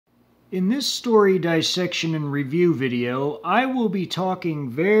In this story dissection and review video, I will be talking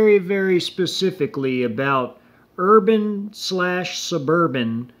very specifically about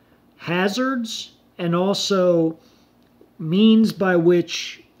urban/suburban hazards and also means by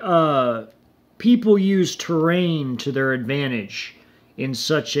which people use terrain to their advantage in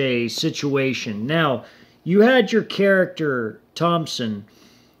such a situation. Now, you had your character, Thompson,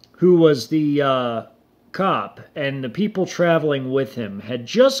 who was the cop, and the people traveling with him had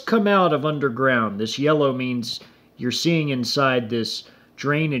just come out of underground. This yellow means you're seeing inside this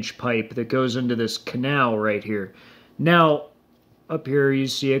drainage pipe that goes into this canal right here. Now, up here you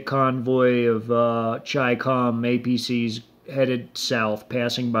see a convoy of CHICOM APCs headed south,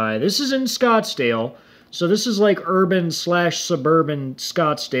 passing by. This is in Scottsdale, so this is like urban/suburban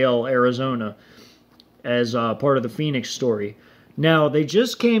Scottsdale, Arizona, as part of the Phoenix story. Now, they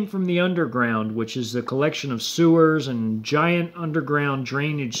just came from the underground, which is the collection of sewers and giant underground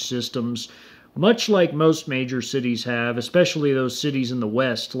drainage systems, much like most major cities have, especially those cities in the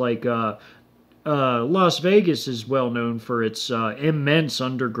West, like Las Vegas is well known for its immense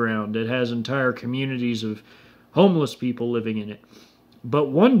underground. It has entire communities of homeless people living in it. But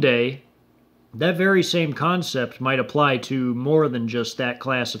one day, that very same concept might apply to more than just that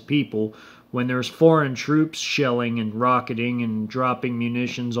class of people, when there's foreign troops shelling and rocketing and dropping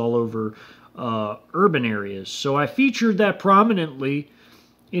munitions all over urban areas. So I featured that prominently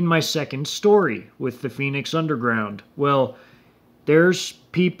in my second story with the Phoenix Underground. Well, there's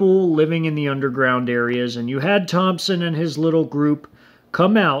people living in the underground areas, and you had Thompson and his little group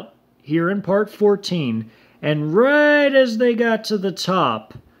come out here in part 14, and right as they got to the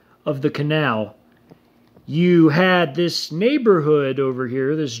top of the canal, you had this neighborhood over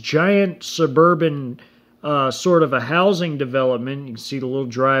here, this giant suburban sort of a housing development. You can see the little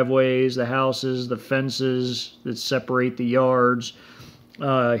driveways, the houses, the fences that separate the yards.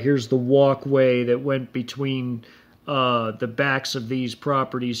 Here's the walkway that went between the backs of these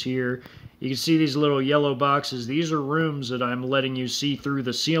properties here. You can see these little yellow boxes. These are rooms that I'm letting you see through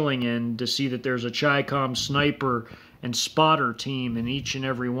the ceiling in to see that there's a CHICOM sniper and spotter team in each and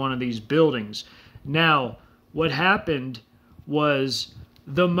every one of these buildings. Now, what happened was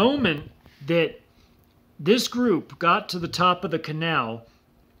the moment that this group got to the top of the canal,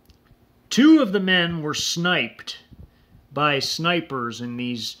 two of the men were sniped by snipers in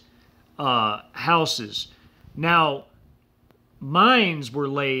these houses. Now, mines were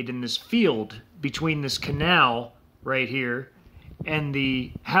laid in this field between this canal right here and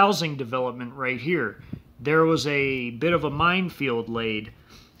the housing development right here. There was a bit of a minefield laid.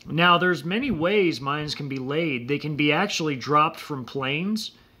 Now, there's many ways mines can be laid. They can be actually dropped from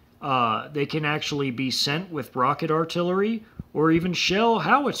planes. They can actually be sent with rocket artillery, or even shell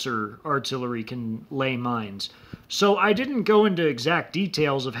howitzer artillery can lay mines. So I didn't go into exact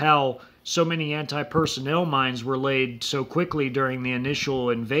details of how so many anti-personnel mines were laid so quickly during the initial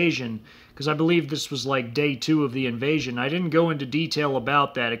invasion, because I believe this was like day 2 of the invasion. I didn't go into detail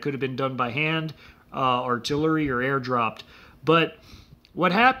about that. It could have been done by hand, artillery, or airdropped. But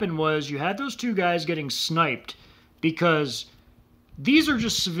what happened was you had those two guys getting sniped because these are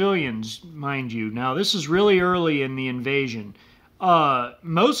just civilians, mind you. Now, this is really early in the invasion.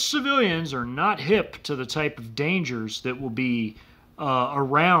 Most civilians are not hip to the type of dangers that will be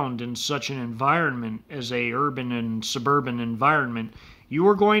around in such an environment as a urban and suburban environment. You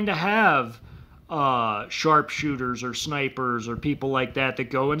are going to have sharpshooters or snipers or people like that that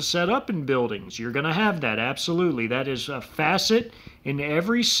go and set up in buildings. You're going to have that, absolutely. That is a facet in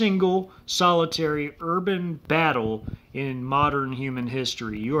every single solitary urban battle in modern human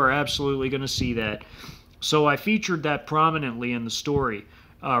history. You are absolutely going to see that. So I featured that prominently in the story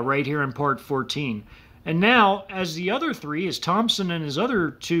right here in part 14. And now, as the other three, as Thompson and his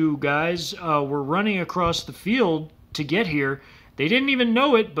other two guys were running across the field to get here, they didn't even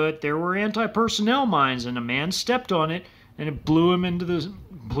know it, but there were anti-personnel mines, and a man stepped on it, and it blew him in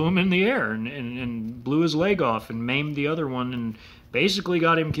the air, and blew his leg off, and maimed the other one, and basically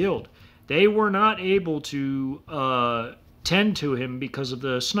got him killed. They were not able to tend to him because of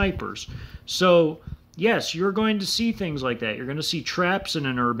the snipers. So, yes, you're going to see things like that. You're going to see traps in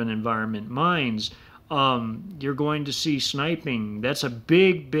an urban environment, mines. You're going to see sniping. That's a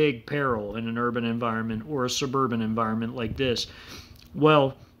big peril in an urban environment or a suburban environment like this.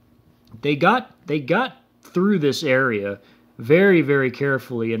 Well, they got through this area very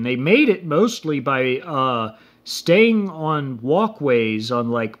carefully, and they made it mostly by staying on walkways, on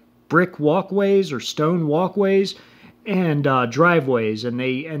like brick walkways or stone walkways and driveways, and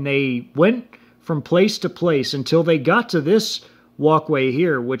they went from place to place until they got to this walkway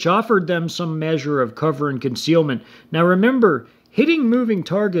here, which offered them some measure of cover and concealment. Now remember, hitting moving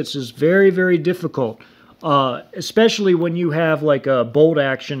targets is very, very difficult, especially when you have like a bolt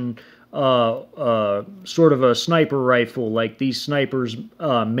action sort of a sniper rifle like these snipers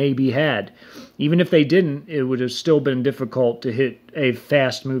maybe had. Even if they didn't, it would have still been difficult to hit a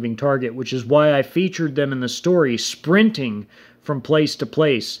fast-moving target, which is why I featured them in the story sprinting from place to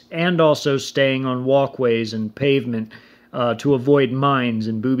place and also staying on walkways and pavement to avoid mines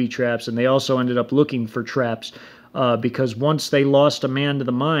and booby traps. And they also ended up looking for traps because once they lost a man to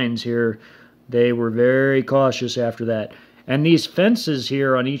the mines here, they were very cautious after that. And these fences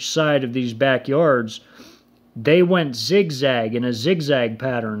here on each side of these backyards, they went zigzag in a zigzag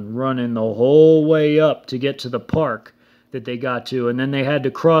pattern, running the whole way up to get to the park that they got to. And then they had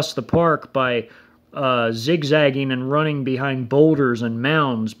to cross the park by zigzagging and running behind boulders and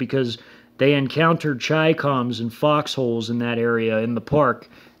mounds because they encountered chicons and foxholes in that area in the park.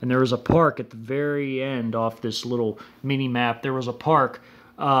 And there was a park at the very end off this little mini map. There was a park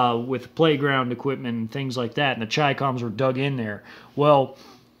with playground equipment and things like that, and the chicons were dug in there. Well,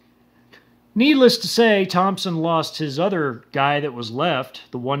 needless to say, Thompson lost his other guy that was left,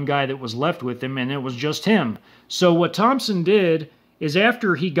 the one guy that was left with him, and it was just him. So what Thompson did is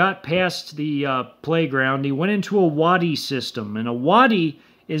after he got past the playground, he went into a wadi system, and a wadi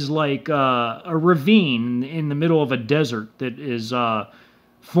is like a ravine in the middle of a desert that is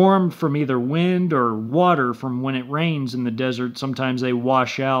formed from either wind or water from when it rains in the desert. Sometimes they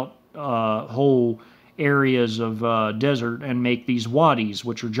wash out whole areas of desert and make these wadis,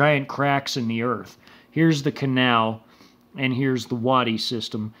 which are giant cracks in the earth. Here's the canal, and here's the wadi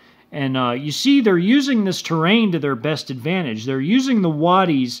system. And you see they're using this terrain to their best advantage. They're using the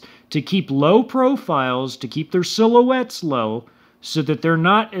wadis to keep low profiles, to keep their silhouettes low, so that they're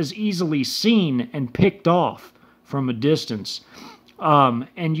not as easily seen and picked off from a distance.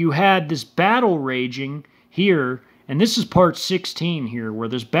 And you had this battle raging here, and this is part 16 here, where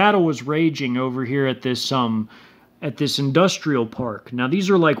this battle was raging over here at this industrial park. Now these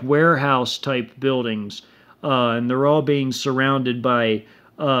are like warehouse type buildings, and they're all being surrounded by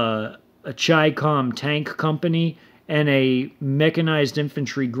a Chicom tank company and a mechanized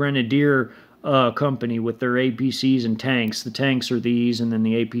infantry grenadier company with their APCs and tanks. The tanks are these, and then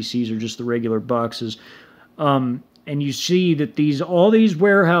the APCs are just the regular boxes. And you see that all these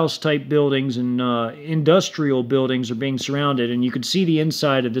warehouse type buildings and industrial buildings are being surrounded, and you can see the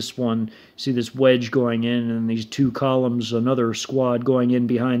inside of this one. See this wedge going in, and these two columns, another squad going in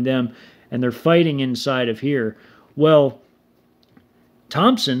behind them, and they're fighting inside of here. Well,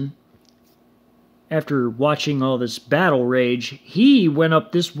 Thompson, after watching all this battle rage, he went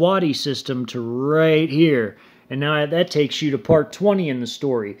up this wadi system to right here. And now that takes you to part 20 in the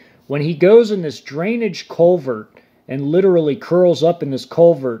story. When he goes in this drainage culvert and literally curls up in this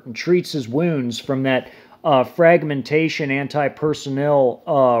culvert and treats his wounds from that fragmentation anti-personnel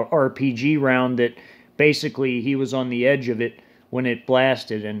RPG round that basically he was on the edge of it when it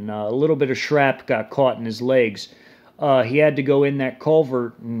blasted, and a little bit of shrap got caught in his legs. He had to go in that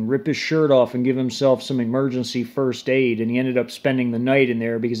culvert and rip his shirt off and give himself some emergency first aid, and he ended up spending the night in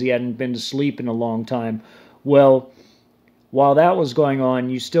there because he hadn't been to sleep in a long time. Well, while that was going on,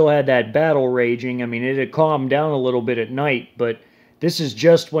 you still had that battle raging. I mean, it had calmed down a little bit at night, but this is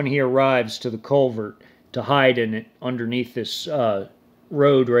just when he arrives to the culvert to hide in it underneath this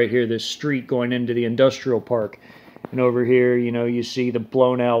road right here, this street going into the industrial park. And over here, you know, you see the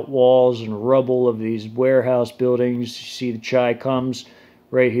blown out walls and rubble of these warehouse buildings. You see the Chicoms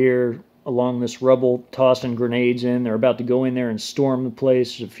right here along this rubble tossing grenades in. They're about to go in there and storm the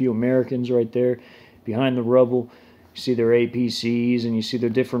place. There's a few Americans right there behind the rubble. You see their APCs, and you see their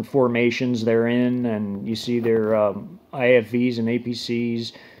different formations they're in, and you see their IFVs and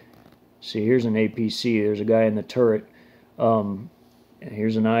APCs. See, here's an APC. There's a guy in the turret.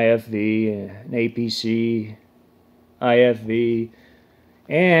 Here's an IFV, an APC, IFV,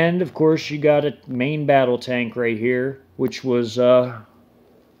 and of course you got a main battle tank right here, which was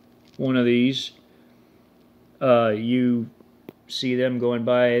one of these. You see them going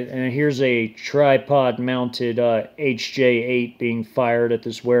by, and here's a tripod mounted HJ8 being fired at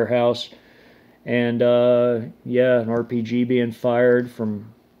this warehouse, and yeah, an RPG being fired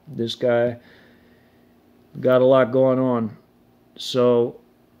from this guy. Got a lot going on. So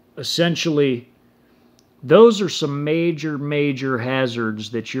essentially those are some major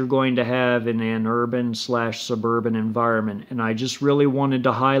hazards that you're going to have in an urban/suburban environment, and I just really wanted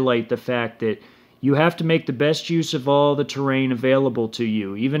to highlight the fact that you have to make the best use of all the terrain available to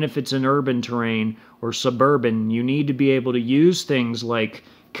you. Even if it's an urban terrain or suburban, you need to be able to use things like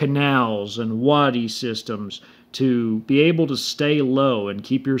canals and wadi systems to be able to stay low and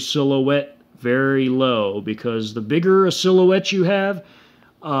keep your silhouette very low, because the bigger a silhouette you have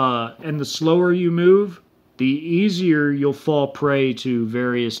and the slower you move, the easier you'll fall prey to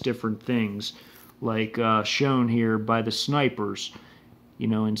various different things, like shown here by the snipers, you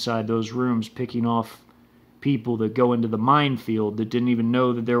know, inside those rooms, picking off people that go into the minefield that didn't even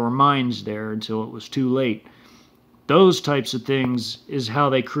know that there were mines there until it was too late. Those types of things is how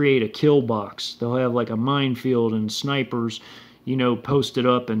they create a kill box. They'll have like a minefield and snipers, you know, posted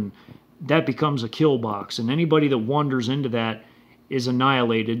up, and that becomes a kill box, and anybody that wanders into that is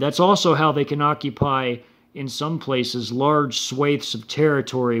annihilated. That's also how they can occupy, in some places, large swathes of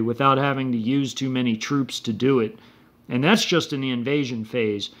territory without having to use too many troops to do it. And that's just in the invasion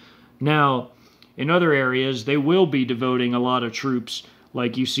phase. Now, in other areas, they will be devoting a lot of troops,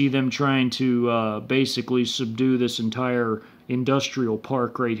 like you see them trying to basically subdue this entire industrial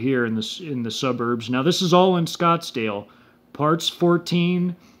park right here in the suburbs. Now, this is all in Scottsdale. Parts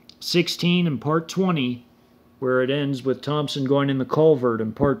 14, 16, and part 20, where it ends with Thompson going in the culvert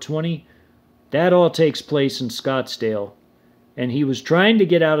in part 20, that all takes place in Scottsdale. And he was trying to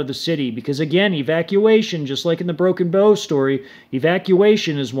get out of the city because, again, evacuation, just like in the Broken Bow story,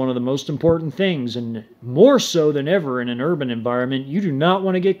 evacuation is one of the most important things, and more so than ever in an urban environment. You do not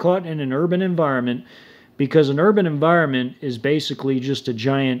want to get caught in an urban environment, because an urban environment is basically just a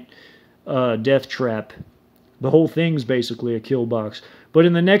giant death trap. The whole thing's basically a kill box. But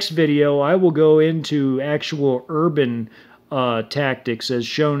in the next video, I will go into actual urban tactics as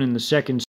shown in the second